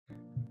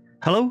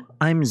Hello,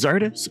 I'm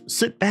Czardus.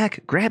 Sit back,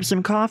 grab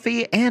some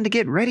coffee, and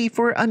get ready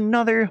for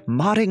another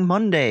Modding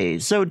Monday.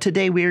 So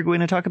today we are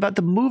going to talk about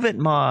the Move It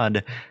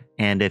mod.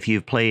 And if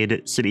you've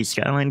played Cities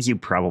Skylines, you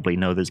probably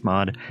know this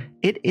mod.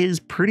 It is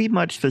pretty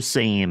much the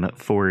same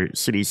for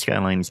Cities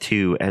Skylines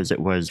 2 as it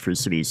was for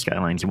Cities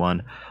Skylines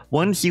 1.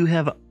 Once you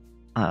have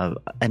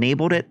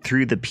enabled it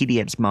through the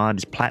PDX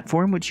mods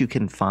platform, which you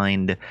can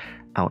find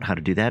out how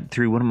to do that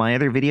through one of my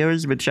other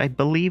videos, which I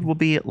believe will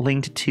be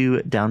linked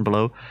to down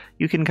below.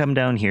 You can come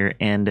down here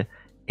and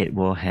it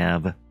will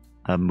have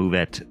a Move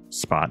It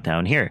spot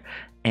down here.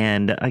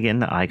 And again,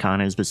 the icon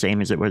is the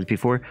same as it was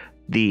before.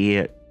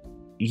 The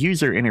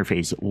user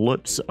interface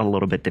looks a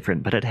little bit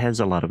different, but it has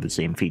a lot of the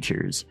same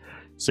features.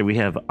 So we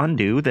have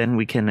undo, then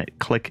we can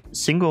click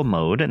single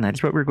mode, and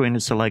that's what we're going to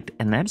select,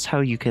 and that's how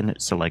you can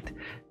select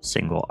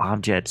single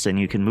objects, and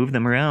you can move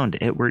them around.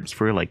 It works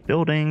for like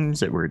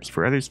buildings, it works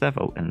for other stuff.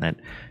 Oh, and that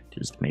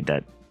just made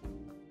that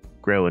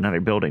grow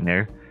another building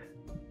there.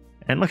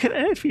 And look at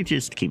it, if you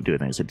just keep doing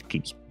this, it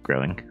keeps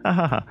growing. Ha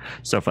ha ha,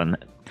 so fun.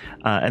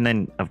 And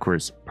then, of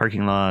course,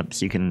 parking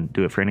lots, you can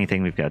do it for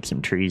anything. We've got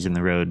some trees in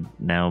the road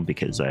now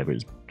because I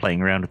was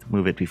playing around with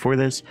Move It before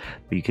this.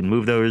 But you can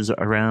move those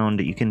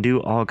around. You can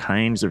do all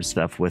kinds of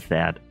stuff with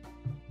that.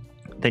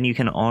 Then you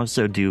can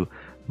also do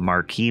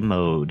marquee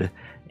mode,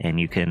 and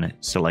you can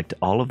select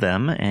all of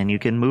them, and you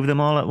can move them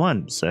all at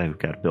once. I've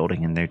got a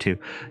building in there too.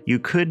 You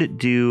could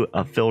do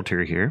a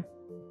filter here,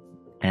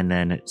 and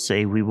then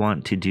say we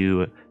want to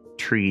do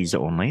trees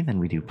only, then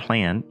we do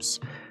plants,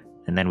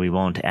 and then we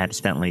won't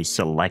accidentally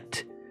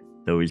select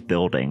those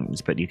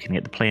buildings, but you can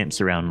get the plants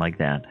around like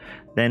that.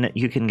 Then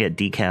you can get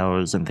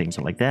decals and things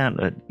like that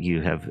that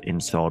you have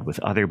installed with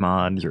other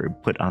mods or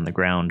put on the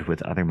ground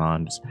with other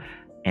mods,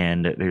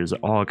 and there's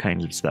all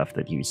kinds of stuff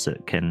that you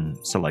can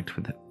select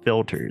with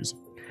filters.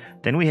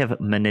 Then we have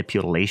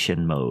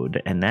manipulation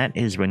mode, and that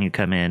is when you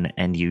come in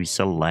and you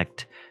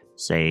select,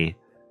 say,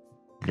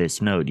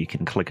 this node. You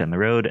can click on the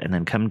road and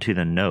then come to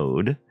the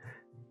node,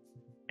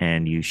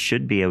 and you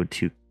should be able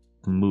to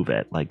move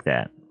it like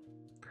that.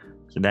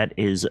 So that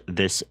is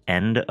this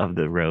end of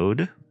the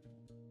road,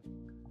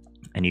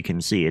 and you can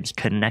see it's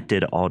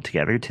connected all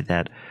together to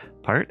that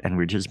part, and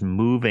we're just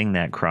moving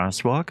that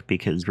crosswalk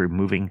because we're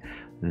moving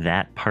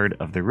that part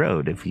of the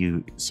road. If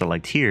you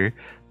select here,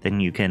 then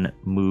you can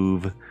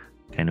move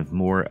kind of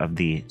more of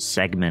the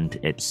segment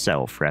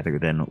itself rather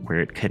than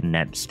where it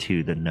connects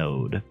to the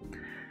node.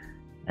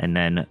 And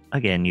then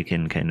again, you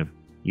can kind of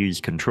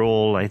use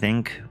control, I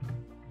think.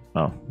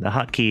 Well, the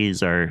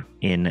hotkeys are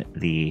in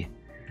the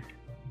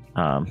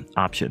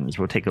options.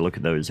 We'll take a look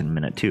at those in a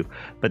minute too.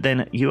 But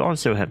then you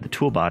also have the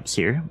toolbox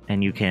here,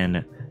 and you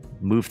can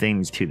move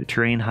things to the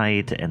terrain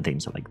height and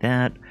things like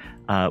that.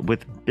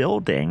 With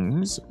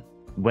buildings,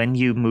 when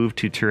you move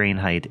to terrain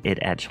height, it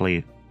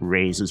actually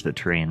raises the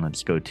terrain.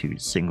 Let's go to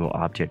single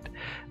object.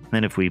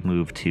 Then if we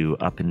move to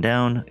up and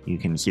down, you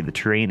can see the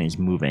terrain is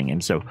moving.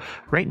 And so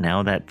right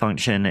now that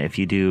function, if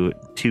you do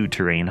to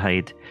terrain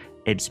height,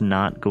 it's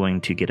not going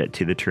to get it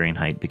to the terrain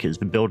height because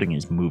the building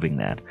is moving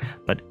that.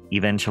 But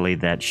eventually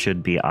that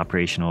should be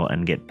operational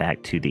and get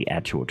back to the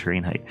actual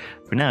terrain height.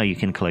 For now, you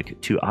can click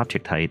to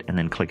object height and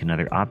then click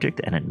another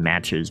object, and it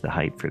matches the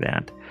height for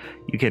that.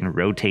 You can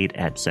rotate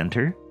at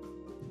center,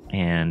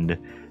 and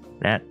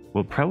that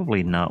will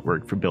probably not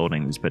work for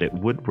buildings, but it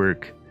would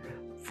work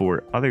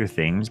for other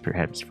things,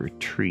 perhaps for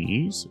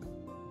trees.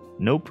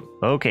 Nope.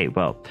 Okay,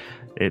 well,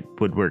 it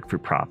would work for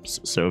props.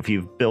 So if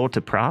you've built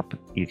a prop,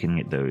 you can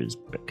get those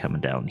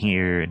coming down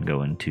here and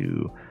go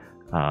into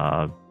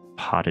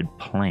potted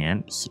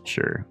plants,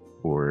 sure,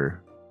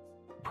 or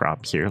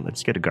props here.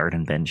 Let's get a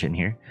garden bench in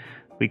here.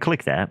 We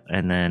click that,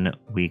 and then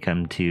we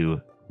come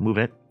to move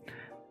it,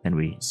 and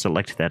we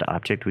select that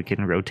object. We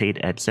can rotate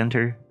at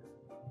center.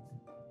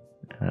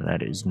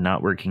 That is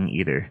not working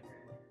either.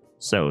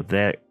 So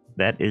that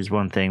is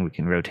one thing we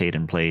can rotate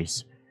in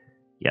place.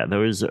 Yeah,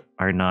 those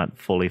are not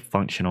fully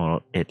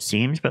functional, it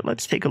seems, but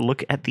let's take a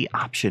look at the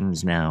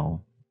options now.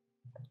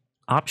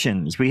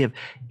 Options, we have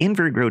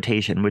invert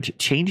rotation, which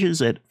changes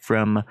it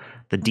from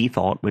the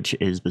default, which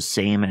is the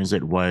same as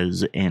it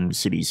was in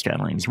Cities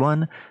Skylines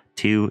 1,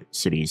 to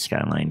Cities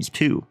Skylines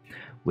 2,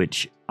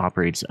 which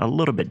operates a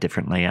little bit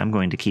differently. I'm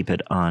going to keep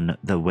it on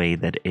the way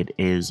that it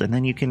is, and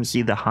then you can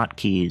see the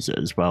hotkeys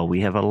as well.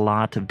 We have a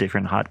lot of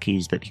different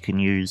hotkeys that you can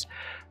use.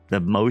 The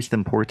most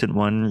important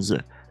ones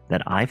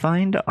that I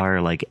find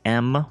are like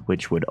M,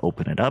 which would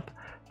open it up,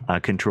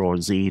 Control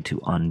Z to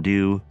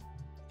undo,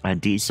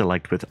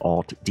 deselect with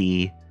Alt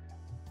D,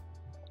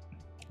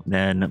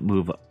 then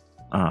move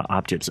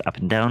objects up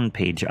and down,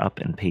 page up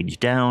and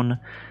page down,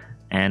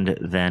 and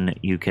then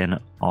you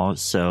can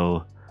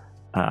also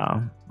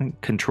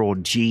Control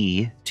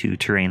G to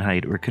terrain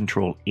height or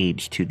Control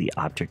H to the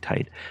object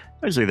height.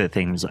 Those are the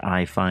things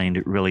I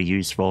find really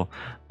useful,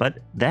 but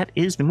that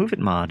is the Move It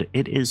mod.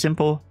 It is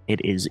simple,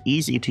 it is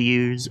easy to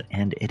use,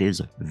 and it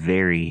is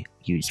very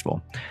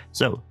useful.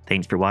 So,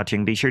 thanks for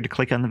watching. Be sure to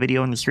click on the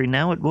video on the screen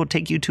now. It will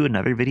take you to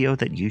another video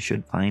that you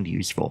should find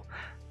useful.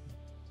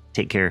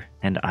 Take care,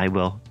 and I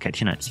will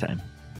catch you next time.